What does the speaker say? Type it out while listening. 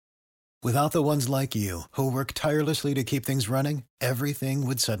Without the ones like you, who work tirelessly to keep things running, everything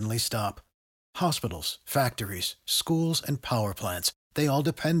would suddenly stop. Hospitals, factories, schools, and power plants, they all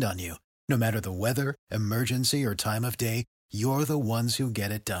depend on you. No matter the weather, emergency, or time of day, you're the ones who get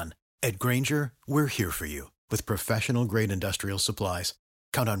it done. At Grainger, we're here for you with professional-grade industrial supplies.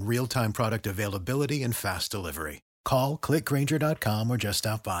 Count on real-time product availability and fast delivery. Call, clickgrainger.com, or just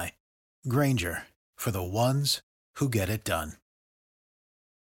stop by. Grainger, for the ones who get it done.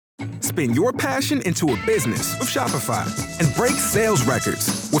 Spin your passion into a business with Shopify and break sales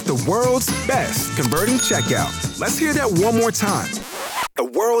records with the world's best converting checkout. Let's hear that one more time. The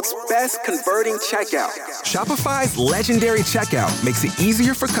world's best converting checkout. Shopify's legendary checkout makes it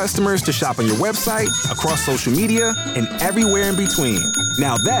easier for customers to shop on your website, across social media, and everywhere in between.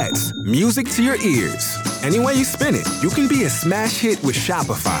 Now that's music to your ears. Any way you spin it, you can be a smash hit with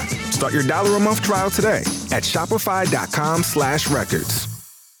Shopify. Start your $1 a month trial today at shopify.com/records.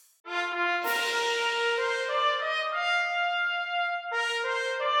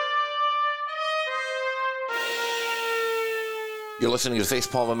 You're listening to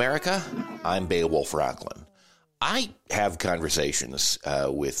Facepalm America. I'm Beowulf Rockland. I have conversations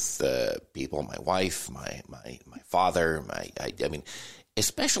with people, my wife, my father, I mean,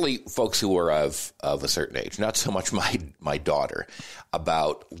 especially folks who are of a certain age, not so much my daughter,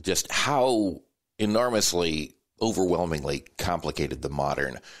 about just how enormously, overwhelmingly complicated the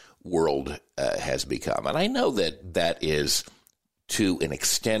modern world has become. And I know that is, to an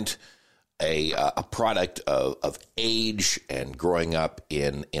extent, a product of age and growing up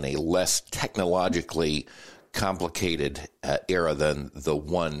in a less technologically complicated era than the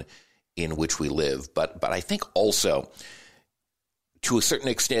one in which we live. But I think also, to a certain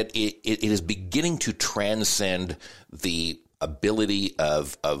extent, it is beginning to transcend the ability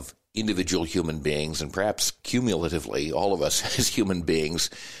of individual human beings, and perhaps cumulatively all of us as human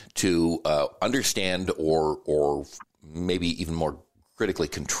beings, to understand or maybe even more critically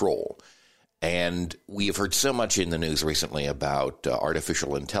control. And we have heard so much in the news recently about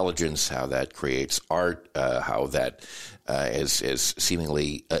artificial intelligence, how that creates art, how that has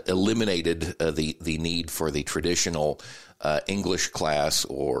seemingly eliminated the need for the traditional English class,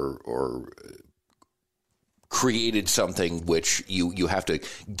 or created something which you have to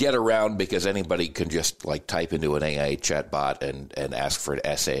get around because anybody can just like type into an AI chatbot and ask for an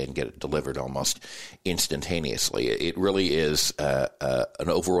essay and get it delivered almost instantaneously. It really is an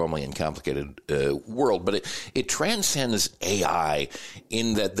overwhelming and complicated world, but it transcends AI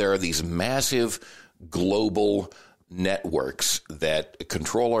in that there are these massive global networks that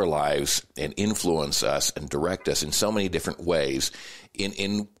control our lives and influence us and direct us in so many different ways,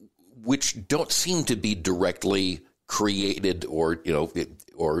 in which don't seem to be directly created, or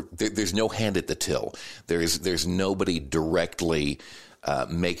there's no hand at the till. There's nobody directly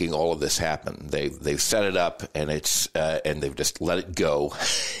making all of this happen. They've set it up, and and they've just let it go,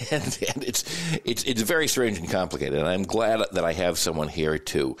 and it's very strange and complicated. And I'm glad that I have someone here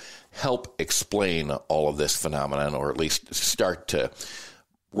to help explain all of this phenomenon, or at least start to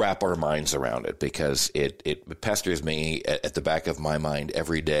wrap our minds around it, because it pesters me at the back of my mind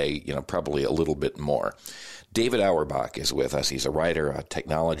every day, probably a little bit more. David Auerbach is with us. He's a writer, a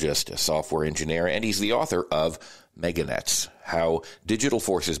technologist, a software engineer, and he's the author of Meganets: How Digital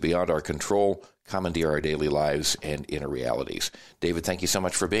Forces Beyond Our Control Commandeer Our Daily Lives and Inner Realities. David, thank you so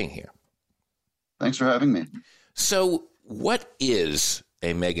much for being here. Thanks for having me. So what is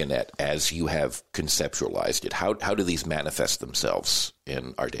a Meganet as you have conceptualized it? How do these manifest themselves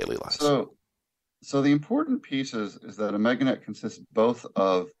in our daily lives? So the important piece is that a Meganet consists both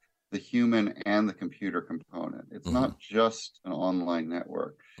of the human and the computer component. It's not just an online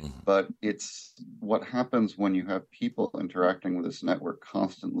network, but it's what happens when you have people interacting with this network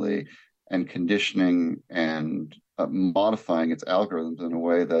constantly and conditioning and modifying its algorithms in a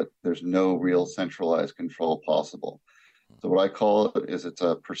way that there's no real centralized control possible. So what I call it is it's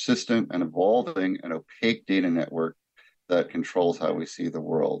a persistent and evolving and opaque data network that controls how we see the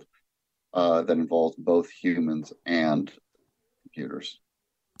world, that involves both humans and computers.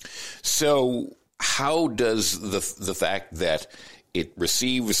 So how does the fact that it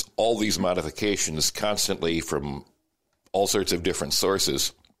receives all these modifications constantly from all sorts of different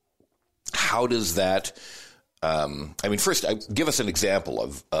sources, how does that first, give us an example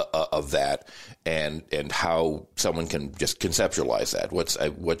of that, and how someone can just conceptualize that.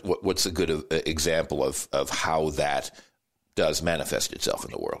 What's a good example of how that does manifest itself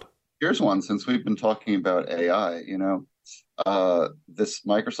in the world? Here's one. Since we've been talking about AI, this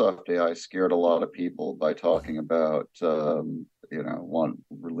Microsoft AI scared a lot of people by talking about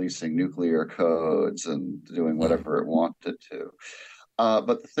releasing nuclear codes and doing whatever it wanted to.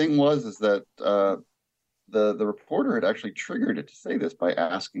 But the thing is that the reporter had actually triggered it to say this by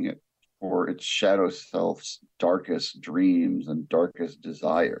asking it for its shadow self's darkest dreams and darkest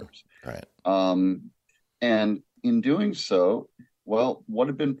desires. Right. And in doing so, well, what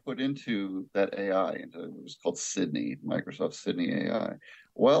had been put into that AI, it was called Sydney, Microsoft Sydney AI.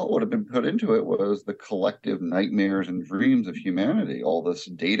 Well, what had been put into it was the collective nightmares and dreams of humanity. All this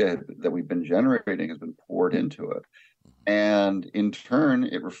data that we've been generating has been poured into it. And in turn,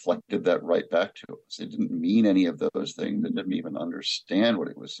 it reflected that right back to us. It didn't mean any of those things. It didn't even understand what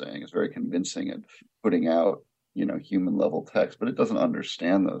it was saying. It's very convincing at putting out, human level text, but it doesn't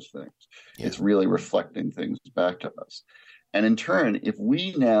understand those things. Yeah. It's really reflecting things back to us. And in turn, if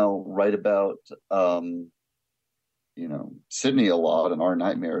we now write about, Sydney a lot and our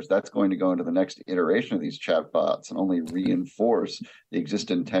nightmares, that's going to go into the next iteration of these chatbots and only reinforce the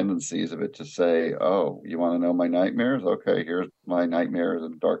existing tendencies of it to say, oh, you want to know my nightmares? Okay, here's my nightmares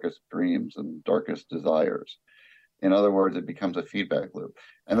and darkest dreams and darkest desires. In other words, it becomes a feedback loop.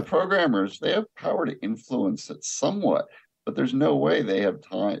 And the programmers, they have power to influence it somewhat, but there's no way they have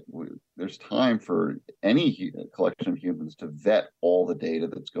time. There's time for any collection of humans to vet all the data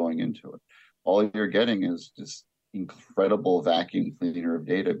that's going into it. All you're getting is just incredible vacuum cleaner of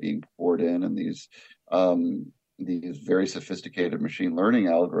data being poured in, and these very sophisticated machine learning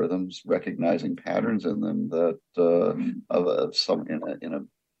algorithms recognizing patterns in them that of some in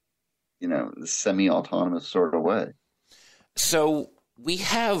a semi-autonomous sort of way. So we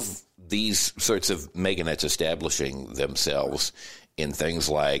have these sorts of meganets establishing themselves in things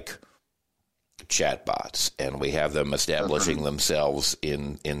like chatbots, and we have them establishing themselves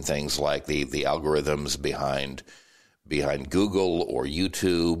in things like the algorithms behind Google or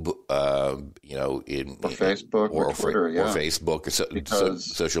YouTube, or Facebook or Twitter, or Facebook, or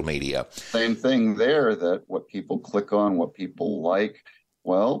social media. Same thing there. That what people click on, what people like.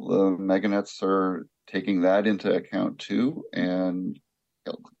 Well, the meganets are taking that into account too, and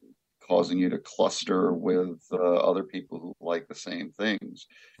causing you to cluster with other people who like the same things,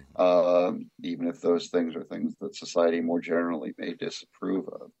 even if those things are things that society more generally may disapprove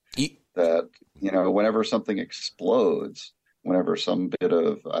of. That, whenever something explodes, whenever some bit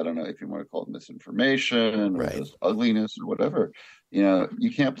of, I don't know if you want to call it misinformation or just ugliness or whatever,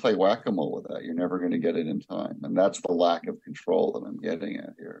 you can't play whack-a-mole with that. You're never going to get it in time. And that's the lack of control that I'm getting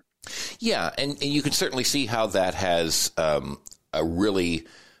at here. Yeah, and you can certainly see how that has a really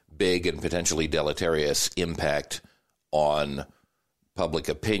big and potentially deleterious impact on public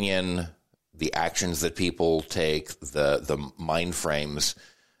opinion, the actions that people take, the mind frames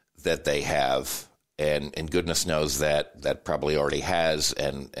that they have, and goodness knows that probably already has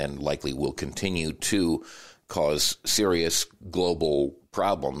and likely will continue to cause serious global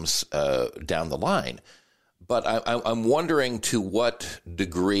problems down the line. But I'm wondering to what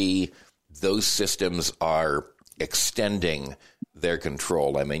degree those systems are extending their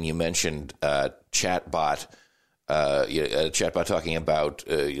control. I mean, you mentioned chatbot. A chatbot talking about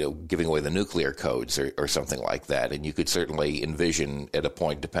giving away the nuclear codes or something like that, and you could certainly envision at a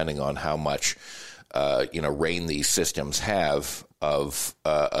point, depending on how much reign these systems have, of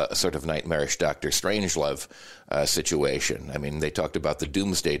a sort of nightmarish Dr. Strangelove situation. I mean, they talked about the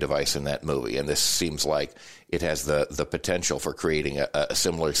doomsday device in that movie, and this seems like it has the potential for creating a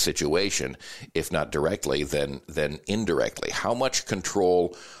similar situation, if not directly, then indirectly. How much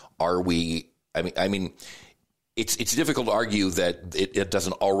control are we? I mean. It's difficult to argue that it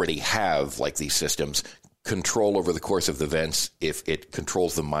doesn't already have, like these systems, control over the course of the events if it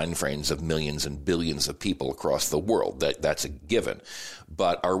controls the mind frames of millions and billions of people across the world. That's a given.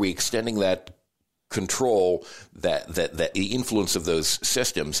 But are we extending that control, that the influence of those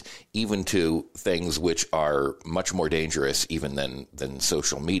systems, even to things which are much more dangerous even than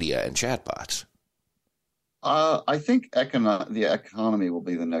social media and chatbots? I think the economy will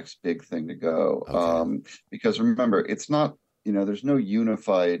be the next big thing to go. Okay. Because remember, it's not, there's no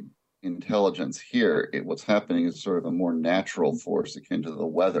unified intelligence here. What's happening is sort of a more natural force akin to the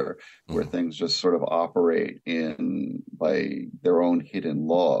weather, where things just sort of operate by their own hidden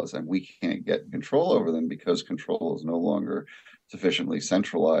laws, and we can't get control over them because control is no longer sufficiently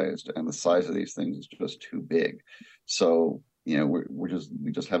centralized, and the size of these things is just too big. So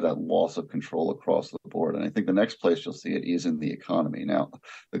we just have that loss of control across the board. And I think the next place you'll see it is in the economy. Now,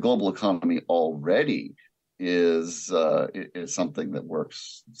 the global economy already is something that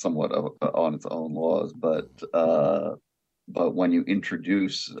works somewhat on its own laws, but when you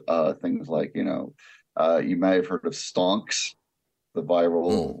introduce things like you may have heard of stonks. the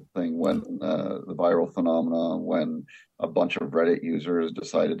viral thing, when the viral phenomenon, when a bunch of Reddit users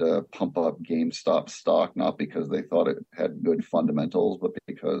decided to pump up GameStop stock, not because they thought it had good fundamentals, but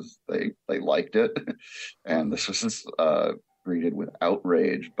because they liked it. And this was greeted with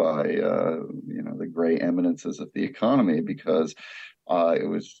outrage by the gray eminences of the economy, because it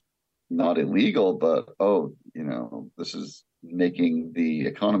was not illegal, but this is making the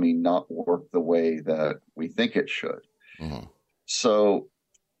economy not work the way that we think it should. Mm-hmm. So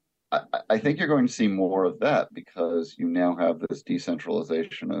I think you're going to see more of that, because you now have this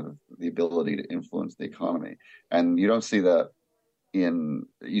decentralization of the ability to influence the economy. And you don't see that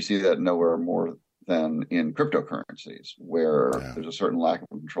you see that nowhere more than in cryptocurrencies, where there's a certain lack of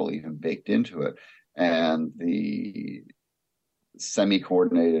control even baked into it. And the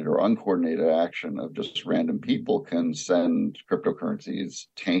semi-coordinated or uncoordinated action of just random people can send cryptocurrencies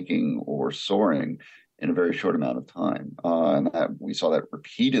tanking or soaring in a very short amount of time. And we saw that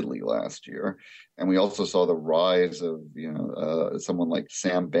repeatedly last year. And we also saw the rise of, someone like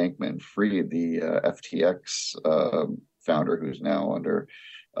Sam Bankman-Fried, the FTX founder, who's now under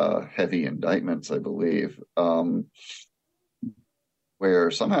heavy indictments, I believe,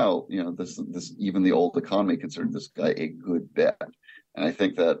 where somehow, this even the old economy considered this guy a good bet. And I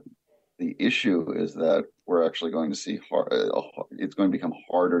think that the issue is that we're actually going to see it's going to become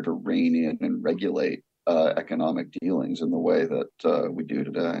harder to rein in and regulate economic dealings in the way that we do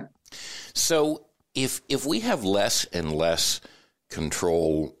today. So if we have less and less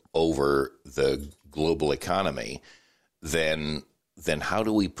control over the global economy, then how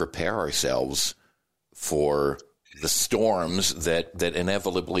do we prepare ourselves for the storms that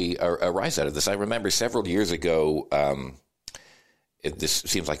inevitably arise out of this? I remember several years ago, this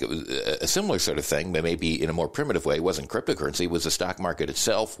seems like it was a similar sort of thing, but maybe in a more primitive way. It wasn't cryptocurrency; it was the stock market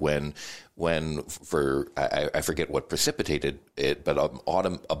itself. When I forget what precipitated it, but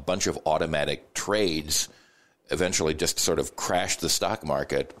a bunch of automatic trades eventually just sort of crashed the stock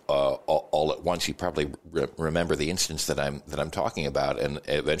market all at once. You probably remember the instance that I'm talking about, and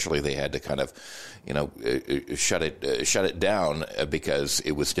eventually they had to kind of, shut it down because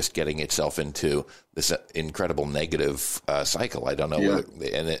it was just getting itself into this incredible negative cycle. I don't know,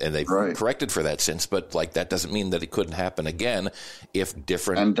 and they've corrected for that since, but that doesn't mean that it couldn't happen again if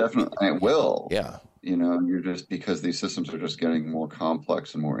different. And definitely it will. Yeah. You're just, because these systems are just getting more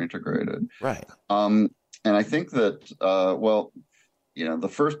complex and more integrated. Right. And I think that, the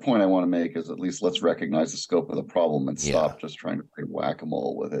first point I want to make is at least let's recognize the scope of the problem and stop just trying to play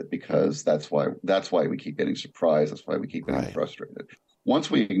whack-a-mole with it, because that's why we keep getting surprised. That's why we keep getting frustrated.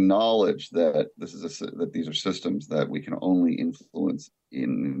 Once we acknowledge that that these are systems that we can only influence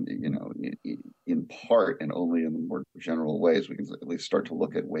in part and only in more general ways, we can at least start to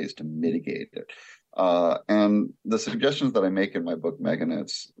look at ways to mitigate it. And the suggestions that I make in my book,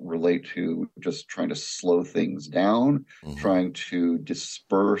 Meganets, relate to just trying to slow things down, trying to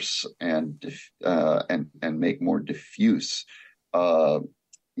disperse and make more diffuse, viral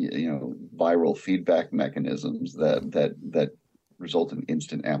feedback mechanisms that result in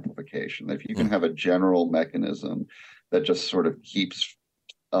instant amplification. If you can have a general mechanism that just sort of keeps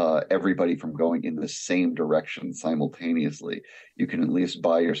everybody from going in the same direction simultaneously, you can at least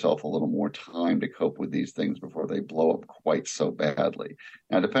buy yourself a little more time to cope with these things before they blow up quite so badly.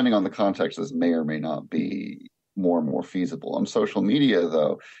 Now, depending on the context, this may or may not be more and more feasible. On social media,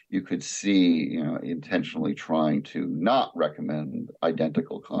 though, you could see, intentionally trying to not recommend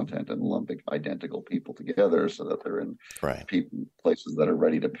identical content and lumping identical people together so that they're in places that are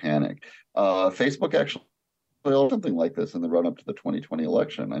ready to panic. Facebook actually something like this in the run-up to the 2020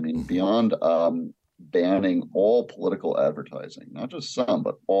 election. I mean, beyond banning all political advertising, not just some,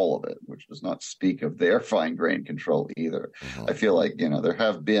 but all of it, which does not speak of their fine-grained control either. I feel like, there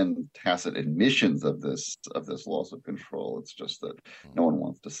have been tacit admissions of this loss of control. It's just that no one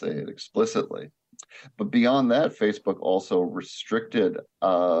wants to say it explicitly. But beyond that, Facebook also restricted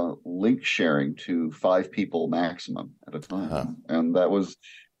link sharing to 5 people maximum at a time.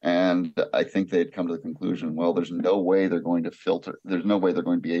 And I think they'd come to the conclusion, well, there's no way they're going to filter. There's no way they're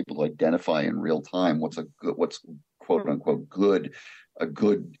going to be able to identify in real time what's quote unquote a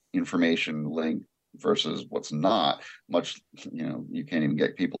good information link versus what's not. You can't even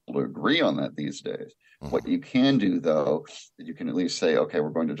get people to agree on that these days. What you can do, though, you can at least say, okay, we're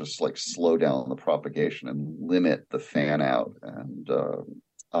going to just slow down the propagation and limit the fan out and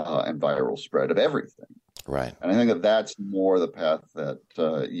viral spread of everything. Right. And I think that that's more the path that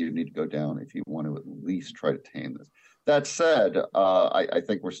you need to go down if you want to at least try to tame this. That said, I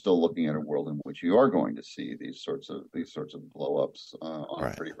think we're still looking at a world in which you are going to see these sorts of blow-ups on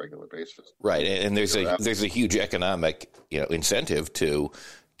a pretty regular basis. Right, and there's a huge economic incentive to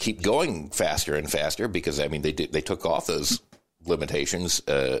keep going faster and faster, because I mean they took off those limitations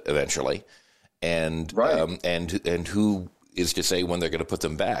eventually, and and who is to say when they're going to put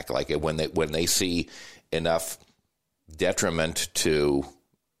them back? Like when they see enough detriment to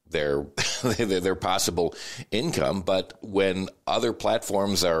their possible income. But when other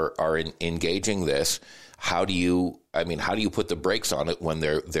platforms are engaging this, how do you put the brakes on it when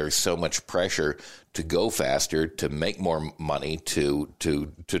there's so much pressure to go faster, to make more money, to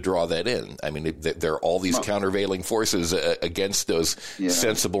draw that in? I mean, there are all these countervailing forces against those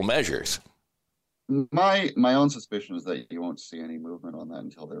sensible measures. My own suspicion is that you won't see any movement on that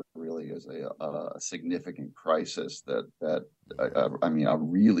until there really is a significant crisis a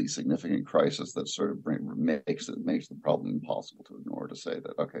really significant crisis that sort of makes the problem impossible to ignore, to say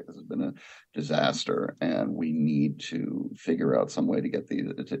that, okay, this has been a disaster and we need to figure out some way to get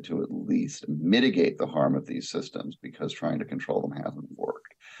to at least mitigate the harm of these systems, because trying to control them hasn't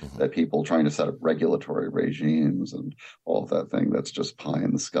worked. Mm-hmm. That people trying to set up regulatory regimes and all of that thing, that's just pie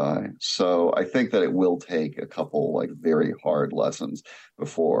in the sky. So I think that it will take a couple very hard lessons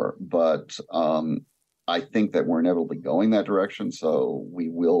before, but I think that we're inevitably going that direction. So we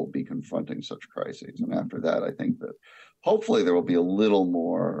will be confronting such crises. And after that, I think that hopefully there will be a little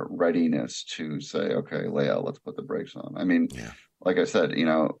more readiness to say, okay, Leia, let's put the brakes on. I mean, like I said,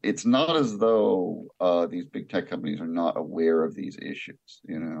 it's not as though these big tech companies are not aware of these issues.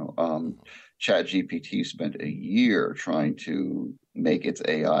 ChatGPT spent a year trying to make its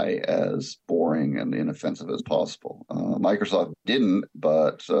AI as boring and inoffensive as possible. Microsoft didn't,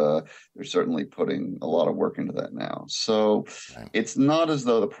 but they're certainly putting a lot of work into that now. So it's not as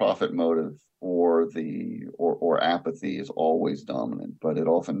though the profit motive or apathy is always dominant, but it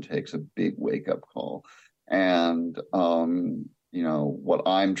often takes a big wake-up call. And what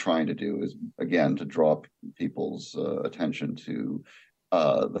I'm trying to do is, again, to draw people's attention to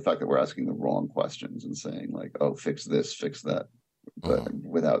the fact that we're asking the wrong questions and saying oh, fix this, fix that, but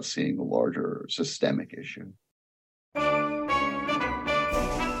without seeing the larger systemic issue.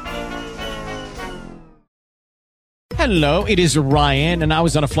 Hello, it is Ryan, and I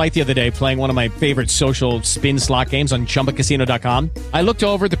was on a flight the other day playing one of my favorite social spin slot games on ChumbaCasino.com. I looked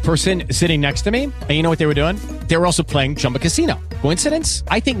over at the person sitting next to me, and you know what they were doing? They were also playing Chumba Casino. Coincidence?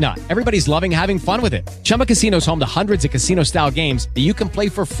 I think not. Everybody's loving having fun with it. Chumba Casino is home to hundreds of casino-style games that you can play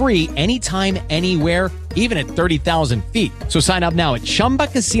for free anytime, anywhere, even at 30,000 feet. So sign up now at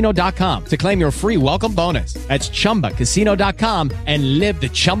ChumbaCasino.com to claim your free welcome bonus. That's ChumbaCasino.com and live the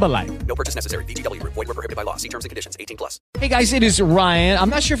Chumba life. No purchase necessary. VGW. Void where prohibited by law. See terms and conditions. 18+. Hey guys, it is Ryan. I'm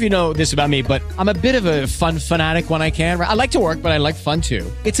not sure if you know this about me, but I'm a bit of a fun fanatic when I can. I like to work, but I like fun too.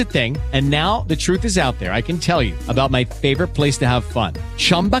 It's a thing. And now the truth is out there. I can tell you about my favorite place to have fun.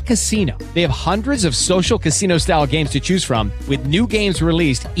 Chumba Casino. They have hundreds of social casino style games to choose from, with new games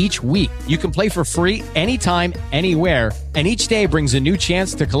released each week. You can play for free anytime, anywhere, and each day brings a new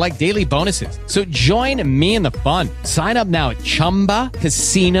chance to collect daily bonuses. So join me in the fun. Sign up now at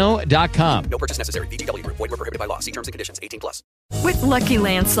ChumbaCasino.com. No purchase necessary. VGW. Void where prohibited by law. See terms and conditions. 18+. With Lucky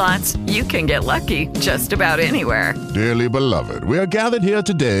Land Slots, you can get lucky just about anywhere. Dearly beloved, we are gathered here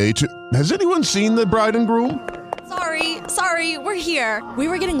today to... Has anyone seen the bride and groom? Sorry, we're here. We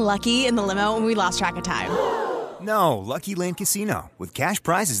were getting lucky in the limo and we lost track of time. No, Lucky Land Casino, with cash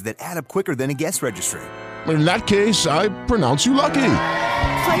prizes that add up quicker than a guest registry. In that case, I pronounce you lucky.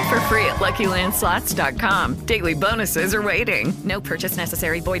 Play for free at LuckyLandSlots.com. Daily bonuses are waiting. No purchase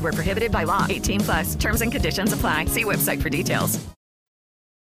necessary. Void where prohibited by law. 18+. Terms and conditions apply. See website for details.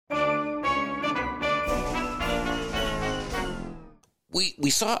 We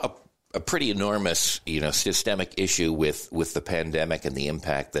saw a pretty enormous, systemic issue with the pandemic and the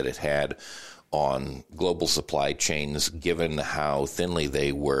impact that it had on global supply chains, given how thinly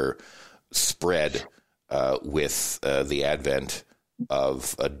they were spread with the advent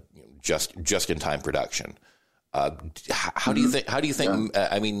of just-in-time production. How do you think?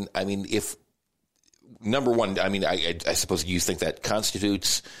 I mean, if number one, I suppose you think that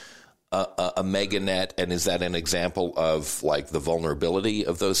constitutes a meganet, and is that an example of the vulnerability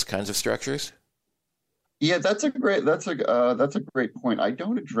of those kinds of structures? Yeah, that's a great point. I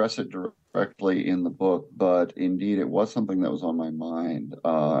don't address it directly in the book, but indeed it was something that was on my mind,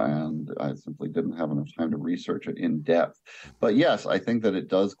 and I simply didn't have enough time to research it in depth. But yes, I think that it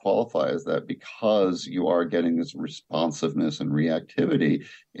does qualify as that, because you are getting this responsiveness and reactivity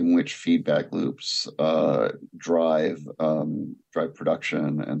in which feedback loops drive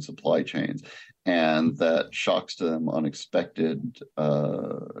production and supply chains. and that shocks to them, unexpected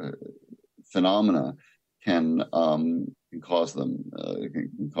phenomena can cause them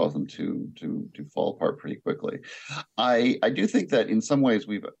to fall apart pretty quickly. I do think that in some ways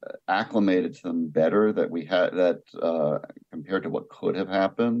we've acclimated to them better, that we had that compared to what could have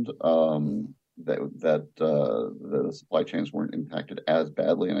happened. That the supply chains weren't impacted as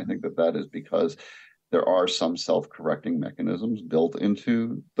badly, and I think that is because there are some self-correcting mechanisms built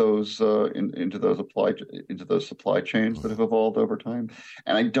into those into those supply chains that have evolved over time,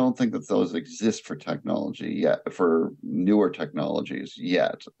 and I don't think that those exist for technology yet, for newer technologies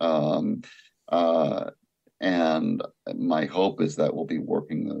yet. And my hope is that we'll be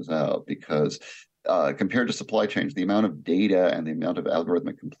working those out, because compared to supply chains, the amount of data and the amount of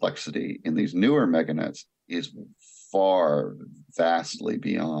algorithmic complexity in these newer meganets is far vastly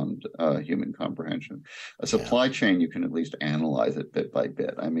beyond human comprehension. A supply chain, you can at least analyze it bit by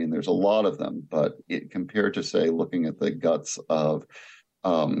bit. I mean, there's a lot of them, but compared to, say, looking at the guts of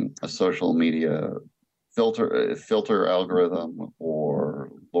a social media filter algorithm,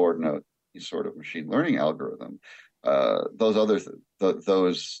 or Lord knows sort of machine learning algorithm, those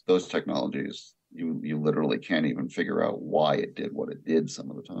technologies, you literally can't even figure out why it did what it did some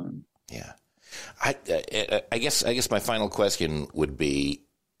of the time. Yeah. I guess my final question would be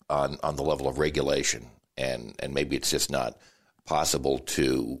on the level of regulation, and maybe it's just not possible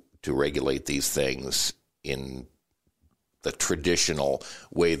to regulate these things in the traditional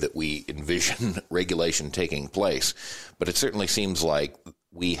way that we envision regulation taking place. But it certainly seems like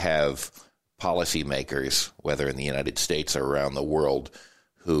we have policymakers, whether in the United States or around the world,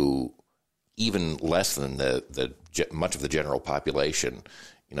 who even less than the much of the general population,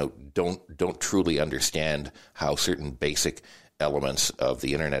 don't truly understand how certain basic elements of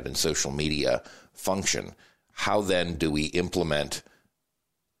the internet and social media function. How then do we implement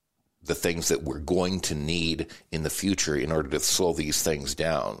the things that we're going to need in the future in order to slow these things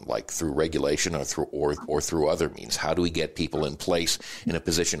down, like through regulation or through other means? How do we get people in place in a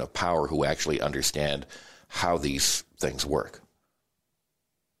position of power who actually understand how these things work?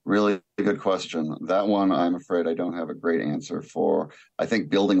 Really good question. That one, I'm afraid I don't have a great answer for. I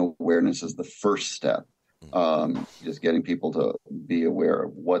think building awareness is the first step. Just getting people to be aware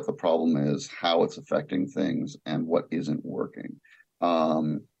of what the problem is, how it's affecting things, and what isn't working.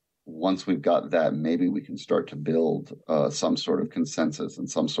 Once we've got that, maybe we can start to build some sort of consensus and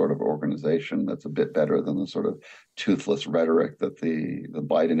some sort of organization that's a bit better than the sort of toothless rhetoric that the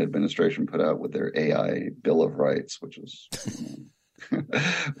Biden administration put out with their AI Bill of Rights, which is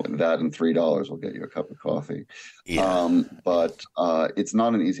that and $3 will get you a cup of coffee. Yeah. But it's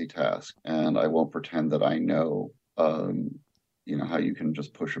not an easy task, and I won't pretend that I know how you can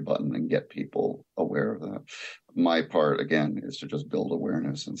just push a button and get people aware of that. My part, again, is to just build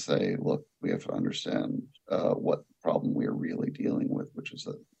awareness and say, look, we have to understand what problem we are really dealing with, which is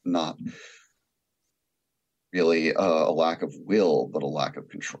not really a lack of will, but a lack of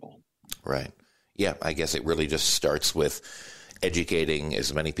control. Right. Yeah, I guess it really just starts with educating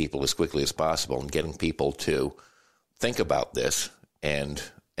as many people as quickly as possible and getting people to think about this, and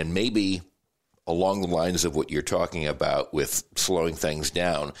maybe along the lines of what you're talking about with slowing things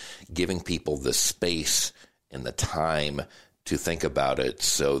down, giving people the space and the time to think about it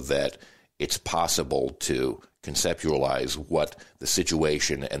so that it's possible to conceptualize what the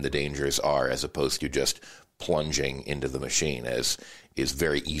situation and the dangers are, as opposed to just plunging into the machine, as is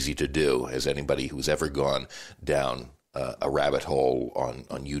very easy to do, as anybody who's ever gone down a rabbit hole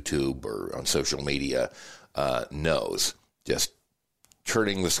on YouTube or on social media knows. Just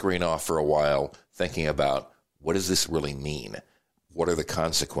turning the screen off for a while, thinking about, what does this really mean? What are the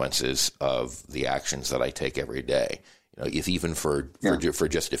consequences of the actions that I take every day? If even for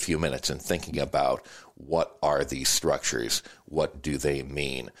just a few minutes, and thinking about, what are these structures? What do they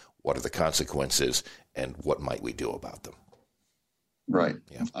mean? What are the consequences? And what might we do about them? Right.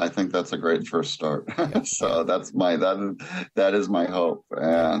 Yeah. I think that's a great first start. Yeah. So that is my hope.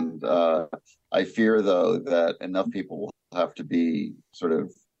 And I fear, though, that enough people will have to be sort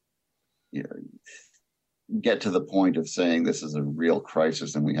of, get to the point of saying this is a real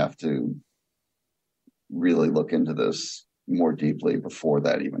crisis and we have to really look into this more deeply before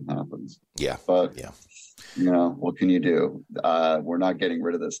that even happens. Yeah. But, what can you do? We're not getting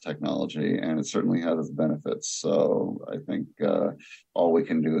rid of this technology, and it certainly has its benefits. So I think all we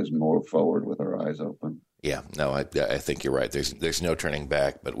can do is move forward with our eyes open. Yeah, no, I think you're right. There's no turning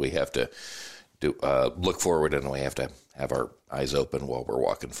back, but we have to look forward, and we have to have our eyes open while we're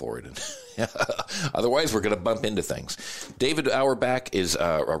walking forward. And otherwise, we're going to bump into things. David Auerbach is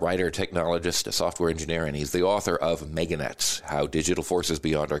a writer, a technologist, a software engineer, and he's the author of Meganets, How Digital Forces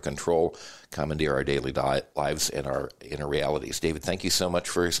Beyond Our Control Commandeer Our Daily Lives and Our Inner Realities. David, thank you so much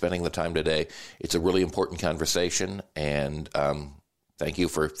for spending the time today. It's a really important conversation, and thank you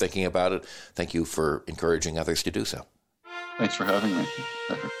for thinking about it. Thank you for encouraging others to do so. Thanks for having me.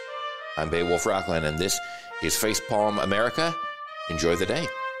 I'm Beowulf Rockland, and this is Facepalm America. Enjoy the day.